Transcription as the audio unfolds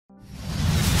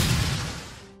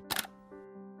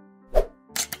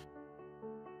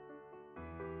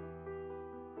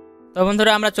তো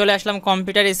বন্ধুরা আমরা চলে আসলাম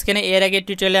কম্পিউটার স্ক্রিনে। এর আগে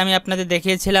টিউটোরিয়ালে আমি আপনাদের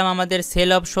দেখিয়েছিলাম আমাদের সেল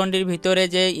অপশনটির ভিতরে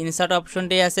যে ইনসার্ট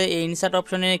অপশনটি আছে, এই ইনসার্ট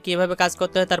অপশনে কিভাবে কাজ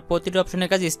করতে হয় তার প্রতিটি অপশনের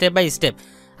কাজ স্টেপ বাই স্টেপ।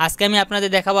 আজকে আমি আপনাদের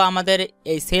দেখাবো আমাদের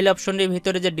এই সেল অপশনটির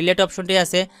ভিতরে যে ডিলিট অপশনটি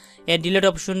আছে, এই ডিলিট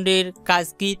অপশনটির কাজ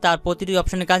কি, তার প্রতিটি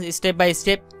অপশনের কাজ স্টেপ বাই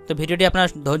স্টেপ। তো ভিডিওটি আপনারা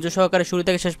ধৈর্য সহকারে শুরু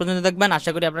থেকে শেষ পর্যন্ত দেখবেন,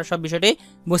 আশা করি আপনারা সব বিষয়টি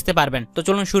বুঝতে পারবেন। তো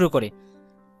চলুন শুরু করি।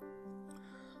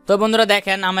 তো বন্ধুরা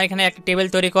দেখেন আমার এখানে একটা টেবিল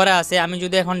তৈরি করা আছে। আমি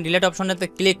যদি এখন ডিলিট অপশনটাতে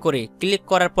ক্লিক করি, ক্লিক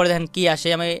করার পরে দেখেন কি আসে।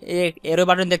 আমি এরো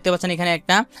বাটন দেখতে পাচ্ছেন এখানে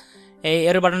একটা, এই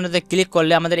এরো বাটনটাতে ক্লিক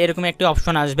করলে আমাদের এরকম একটি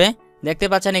অপশন আসবে। দেখতে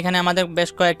পাচ্ছেন এখানে আমাদের বেশ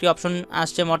কয়েকটি অপশন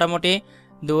আসছে, মোটামুটি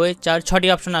 2, 4, 6টি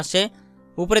অপশন আসছে।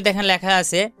 উপরে দেখেন লেখা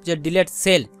আছে যে ডিলিট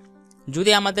সেল।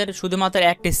 যদি আমাদের শুধুমাত্র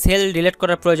একটি সেল ডিলিট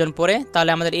করার প্রয়োজন পড়ে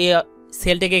তাহলে আমাদের এই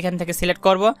সেলটিকে এখান থেকে সিলেক্ট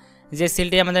করব। যে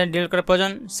সেলটি আমাদের ডিলিট করার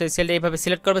প্রয়োজন সেই সেলটি এইভাবে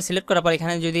সিলেক্ট করবে। সিলেক্ট করার পর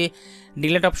এখানে যদি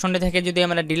ডিলিট অপশনটি থেকে যদি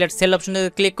আমরা ডিলিট সেল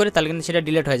অপশনটাতে ক্লিক করি তাহলে কিন্তু সেটা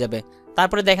ডিলিট হয়ে যাবে।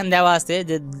 তারপরে দেখেন দেওয়া আছে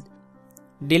যে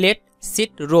ডিলিট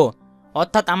সিট রো,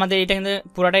 অর্থাৎ আমাদের এটা কিন্তু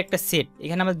পুরোটা একটা সিট।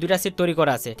 এখানে আমাদের দুইটা সিট তৈরি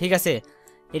করা আছে, ঠিক আছে।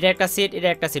 এটা একটা সিট, এটা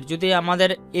একটা সিট। যদি আমাদের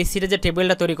এই সিটে যে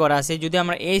টেবিলটা তৈরি করা আছে, যদি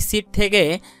আমরা এই সিট থেকে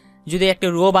যদি একটি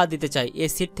রো বাদ দিতে চাই, এই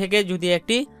সিট থেকে যদি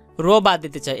একটি রো বাদ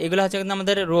দিতে চাই, এগুলো হচ্ছে কিন্তু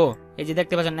আমাদের রো। এই যে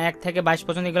দেখতে পাচ্ছেন 1 থেকে 22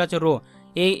 পর্যন্ত এগুলো হচ্ছে রো।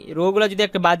 এই রোগুলো যদি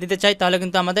একটা বাদ দিতে চাই তাহলে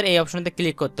কিন্তু আমাদের এই অপশনতে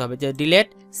ক্লিক করতে হবে যে ডিলিট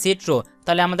সিট রো,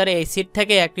 তাহলে আমাদের এই সিট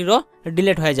থেকে একটি রো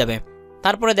ডিলিট হয়ে যাবে।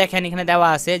 তারপরে দেখেন এখানে দেওয়া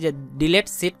আছে যে ডিলিট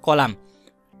সিট কলাম।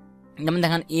 যেমন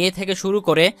দেখেন এ থেকে শুরু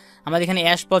করে আমাদের এখানে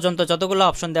অ্যাশ পর্যন্ত যতগুলো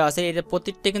অপশন দেওয়া আছে, এর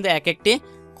প্রত্যেকটি কিন্তু এক একটি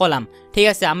কলাম, ঠিক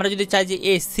আছে। আমরা যদি চাই যে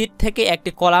এই সিট থেকে একটি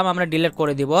কলাম আমরা ডিলিট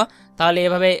করে দিব, তাহলে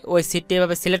এভাবে ওই সিটটি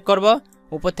এভাবে সিলেক্ট করব,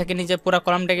 উপর থেকে নিচে পুরো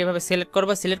কলামটাকে এভাবে সিলেক্ট করব।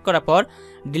 সিলেক্ট করার পর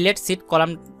ডিলিট সিট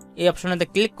কলাম এই অপশনটাতে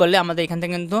ক্লিক করলে আমাদের এখান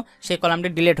থেকে কিন্তু সেই কলামটি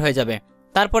ডিলিট হয়ে যাবে।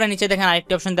 তারপরে নিচে দেখেন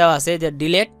আরেকটি অপশন দেওয়া আছে যে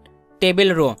delete table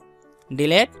row.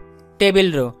 Delete table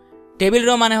row, table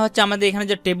row মানে হচ্ছে আমাদের এখানে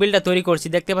যে টেবিলটা তৈরি করছি,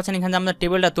 দেখতে পাচ্ছেন এখানে আমরা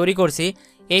টেবিলটা তৈরি করছি,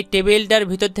 এই টেবিলটার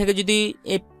ভিতর থেকে যদি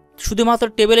এই শুধুমাত্র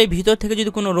টেবিলের ভিতর থেকে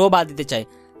যদি কোনো রো বাদ দিতে চাই,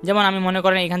 যেমন আমি মনে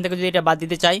করেন এখান থেকে যদি এটা বাদ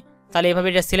দিতে চাই, তাহলে এভাবে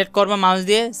এটা সিলেক্ট করবো মাউস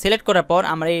দিয়ে। সিলেক্ট করার পর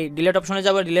আমরা এই ডিলিট অপশনে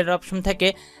যাব। ডিলিট অপশন থেকে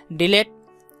ডিলিট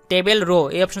টেবিল রো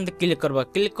এই অপশনতে ক্লিক করব।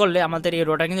 ক্লিক করলে আমাদের এই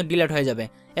রোটা কিন্তু ডিলিট হয়ে যাবে।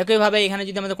 একইভাবে এখানে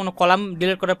যদি আমাদের কোনো কলাম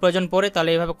ডিলিট করার প্রয়োজন পড়ে তাহলে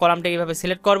এইভাবে কলামটা এইভাবে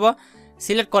সিলেক্ট করব।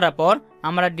 সিলেক্ট করার পর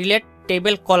আমরা ডিলিট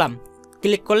টেবিল কলাম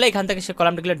ক্লিক করলে এখান থেকে সেই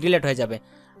কলামটিগুলো ডিলিট হয়ে যাবে।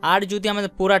 আর যদি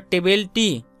আমাদের পুরো টেবিলটি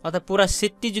অর্থাৎ পুরো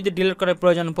সিটটি যদি ডিলিট করার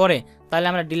প্রয়োজন পড়ে তাহলে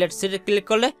আমরা ডিলিট সিটে ক্লিক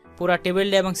করলে পুরো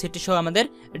টেবিলটি এবং সিটটি সহ আমাদের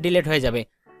ডিলিট হয়ে যাবে।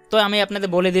 তো আমি আপনাদের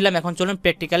বলে দিলাম, এখন চলুন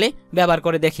প্র্যাকটিক্যালি ব্যবহার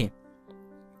করে দেখি।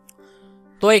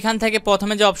 তো এখান থেকে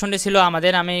প্রথমে যে অপশনটি ছিল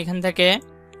আমাদের, আমি এখান থেকে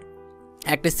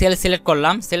একটি সেল সিলেক্ট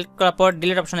করলাম। সিলেক্ট করার পর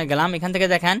ডিলিট অপশনে গেলাম। এখান থেকে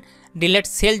দেখেন ডিলিট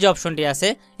সেল যে অপশনটি আছে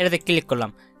এটাতে ক্লিক করলাম।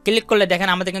 ক্লিক করলে দেখেন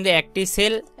আমাদের কিন্তু একটি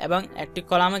সেল এবং একটি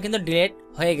কলামে কিন্তু ডিলিট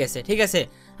হয়ে গেছে, ঠিক আছে।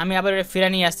 আমি আবার ফিরে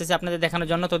নিয়ে আসতেছি আপনাদের দেখানোর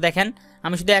জন্য। তো দেখেন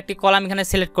আমি শুধু একটি কলাম এখানে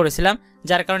সিলেক্ট করেছিলাম,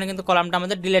 যার কারণে কিন্তু কলামটা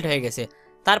আমাদের ডিলিট হয়ে গেছে।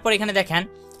 তারপর এখানে দেখেন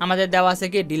আমাদের দেওয়া আছে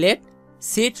কি ডিলিট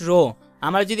সিট রো।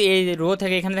 আমরা যদি এই রো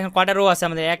থেকে এখানে দেখেন কয়টা রো আছে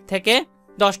আমাদের, 1 থেকে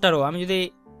 10টা রো। আমি যদি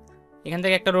এখান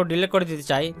থেকে একটা রো ডিলিট করে দিতে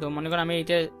চাই, তো মনে করেন আমি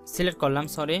এটা সিলেক্ট করলাম,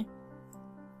 সরি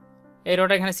এই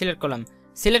রোটা এখানে সিলেক্ট করলাম।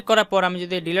 সিলেক্ট করার পর আমি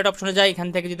যদি ডিলিট অপশনে যাই, এখান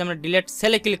থেকে যদি আমরা ডিলিট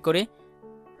সেলে ক্লিক করি,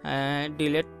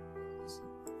 ডিলিট,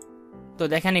 তো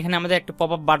দেখেন এখানে আমাদের একটা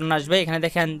পপ আপ বাটন আসবে। এখানে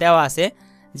দেখেন দেওয়া আছে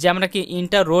যে আমরা কি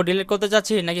ইন্টার রো ডিলিট করতে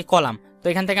চাচ্ছি নাকি কলাম। তো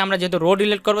এখান থেকে আমরা যেহেতু রো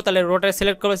ডিলিট করবো তাহলে রোটা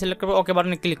সিলেক্ট করবো। সিলেক্ট করবো ওকে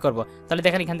বাটনে ক্লিক করবো। তাহলে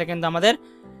দেখেন এখান থেকে কিন্তু আমাদের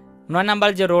 9 নাম্বার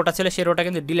যে রোটা ছিল সেই রোটা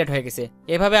কিন্তু ডিলিট হয়ে গেছে।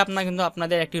 এভাবে আপনারা কিন্তু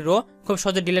আপনাদের একটি রো খুব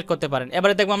সহজে ডিলিট করতে পারেন।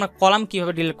 এবারে দেখবো আমরা কলাম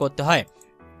কিভাবে ডিলিট করতে হয়।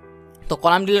 তো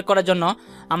কলাম ডিলিট করার জন্য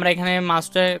আমরা এখানে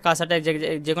মাউসের কার্সারটা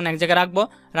যে কোনো এক জায়গায় রাখবো,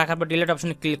 রাখার পর ডিলিট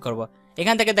অপশনে ক্লিক করব।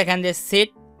 এখান থেকে দেখেন যে সেট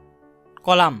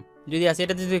কলাম যদি আছে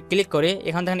এটাতে যদি ক্লিক করি,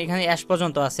 এখান থেকে এখানে অ্যাশ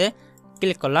পর্যন্ত আছে,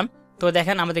 ক্লিক করলাম। তো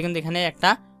দেখেন আমাদের কিন্তু এখানে একটা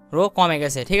রো কমে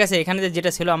গেছে, ঠিক আছে। এখানে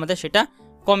যেটা ছিল আমাদের সেটা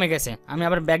কমে গেছে। আমি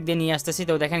আবার ব্যাক দিয়ে নিয়ে আসতেছি।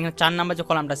 তো দেখেন এখানে 4 নাম্বার যে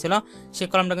কলামটা ছিল সেই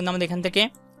কলামটা কিন্তু আমাদের এখান থেকে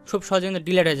খুব সহজে কিন্তু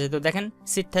ডিলিট হয়ে যায়। তো দেখেন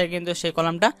সিট থেকে কিন্তু সেই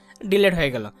কলামটা ডিলিট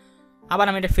হয়ে গেল। আবার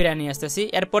আমি এটা ফিরে নিয়ে আসতেছি।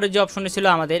 এরপরে যে অপশনটি ছিল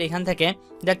আমাদের, এখান থেকে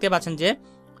দেখতে পাচ্ছেন যে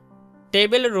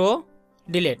table row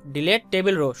delete, delete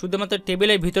table row, শুধুমাত্র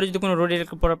টেবিলের ভিতরে যদি কোনো রো ডিলিট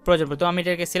প্রয়োজন পড়ে, তো আমি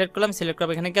এটাকে সিলেক্ট করলাম। সিলেক্ট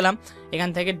করে এখানে গেলাম, এখান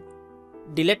থেকে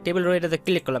ডিলিট টেবিল রো এটাতে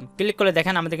ক্লিক করলাম। ক্লিক করলে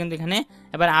দেখেন আমাদের কিন্তু এখানে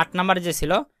এবার 8 নাম্বার যে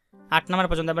ছিল 8 নাম্বার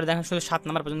পর্যন্ত, এবার দেখেন শুধু 7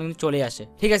 নাম্বার পর্যন্ত কিন্তু চলে আসে,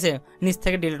 ঠিক আছে, নিচ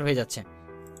থেকে ডিলিট হয়ে যাচ্ছে।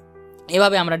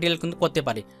 এভাবে আমরা ডিলিট কিন্তু করতে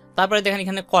পারি। তারপরে দেখেন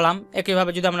এখানে কলাম,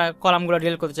 একইভাবে যদি আমরা কলামগুলো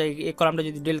ডিলিট করতে চাই, এই কলামটা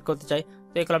যদি ডিলিট করতে চাই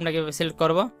তো এই কলামটাকে সিলেক্ট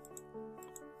করব।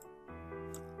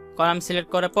 কলাম সিলেক্ট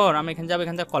করার পর আমি এখানে যাবো,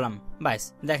 এখান থেকে কলাম, বাস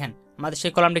দেখেন আমাদের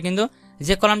সেই কলামটি কিন্তু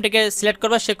যে কলামটিকে সিলেক্ট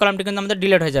করবো সেই কলামটি কিন্তু আমাদের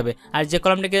ডিলিট হয়ে যাবে, আর যে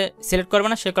কলামটিকে সিলেক্ট করবো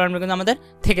না সেই কলামটি কিন্তু আমাদের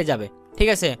থেকে যাবে, ঠিক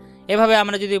আছে। এভাবে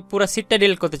আমরা যদি পুরো সিটটা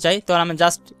ডিলিট করতে চাই তো আমরা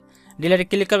জাস্ট ডিলেটে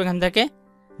ক্লিক করবো, এখান থেকে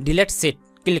ডিলেট সিট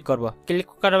ক্লিক করব। ক্লিক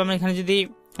করার আমরা এখানে যদি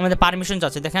আমাদের পারমিশন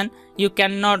চাচ্ছে, দেখেন you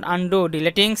can not undo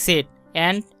deleting seat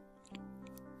and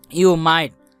you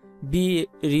might be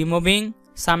removing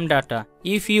some data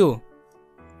if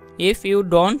you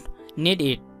don't need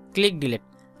it click delete.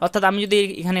 অর্থাৎ আমি যদি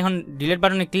এখানে এখন ডিলেট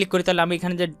বাটনে ক্লিক করি তাহলে আমি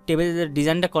এখানে যে টেবিলের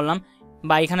ডিজাইনটা করলাম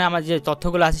বা এখানে আমার যে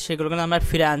তথ্যগুলো আছে সেগুলো কিন্তু আমরা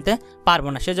ফিরে আনতে পারবো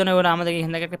না, সেজন্য ওরা আমাদের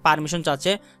এখান থেকে একটা পারমিশন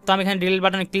চাচ্ছে। তো আমি এখানে ডিলিট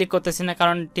বাটনে ক্লিক করতেছি না,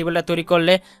 কারণ টেবিলটা তৈরি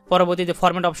করলে পরবর্তীতে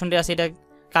ফরম্যাট অপশনটি আছে এটা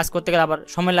কাজ করতে গেলে আবার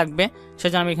সময় লাগবে,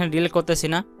 সেজন্য আমি এখানে ডিলিট করতেছি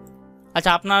না। আচ্ছা,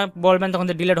 আপনারা বলবেন তখন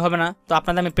তো ডিলিট হবে না, তো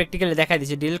আপনাদের আমি প্র্যাকটিক্যালি দেখাই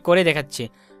দিচ্ছি, ডিলিট করে দেখাচ্ছি।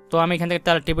 তো আমি এখান থেকে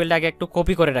তার টেবিলটা আগে একটু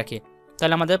কপি করে রাখি,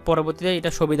 তাহলে আমাদের পরবর্তীতে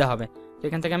এটা সুবিধা হবে। তো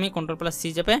এখান থেকে আমি Ctrl+C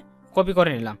চেপে কপি করে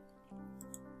নিলাম।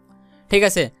 ঠিক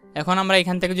আছে, এখন আমরা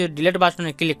এখান থেকে যদি ডিলিট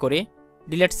বাটনে ক্লিক করি,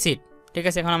 ডিলিট সিট, ঠিক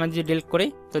আছে, এখন আমরা যদি ডিলিট করি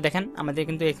তো দেখেন আমাদের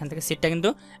কিন্তু এখান থেকে সিটটা কিন্তু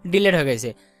ডিলিট হয়ে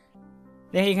গেছে।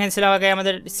 দেখি এখানে ছিল আগে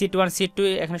আমাদের সিট 1 সিট 2,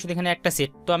 এখানে শুধু এখানে একটা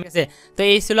সিট। তো আমি তো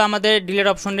এই ছিল আমাদের ডিলিট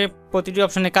অপশনের প্রতিটি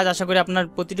অপশনের কাজ। আশা করি আপনার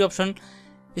প্রতিটি অপশন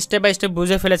স্টেপ বাই স্টেপ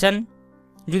বুঝে ফেলেছেন।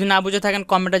 যদি না বুঝে থাকেন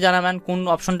কমেন্টে জানাবেন কোন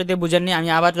অপশনটা দিয়ে বুঝেননি, আমি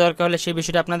আবার দরকার হলে সেই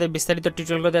বিষয়টা আপনাদের বিস্তারিত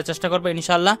টিউটোরিয়াল করে দেওয়ার চেষ্টা করবো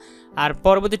ইনশাআল্লাহ। আর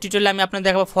পরবর্তী টিউটোরিয়ালে আমি আপনাদের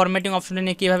দেখাবো ফরম্যাটিং অপশনটা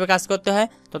নিয়ে কীভাবে কাজ করতে হয়।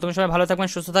 তো তুমি সবাই ভালো থাকবেন,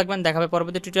 সুস্থ থাকবেন, দেখাবে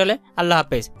পরবর্তী টিউটোরিয়ালে। আল্লাহ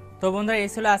হাফেজ। তো বন্ধুরা, এই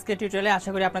ছিল আজকে টিউটোরিয়ালে। আশা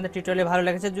করি আপনাদের টিউটোরিয়ালে ভালো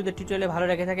লেগেছে। যদি টিউটোরিয়ালে ভালো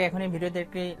লেগে থাকে এখনই ভিডিওতে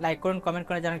একটি লাইক করুন, কমেন্ট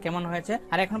করে জানান কেমন হয়েছে।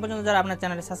 আর এখন পর্যন্ত যারা আপনার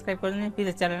চ্যানেলে সাবস্ক্রাইব করেননি প্লিজ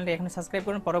চ্যানেলটি এখন সাবস্ক্রাইব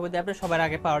করুন পরবর্তী আপডেট সবার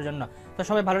আগে পাওয়ার জন্য। তো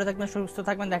সবাই ভালো থাকবেন, সুস্থ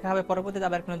থাকবেন, দেখা হবে পরবর্তীতে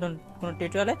আবার কোনো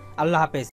টিউটোরিয়ালে। আল্লাহ হাফেজ।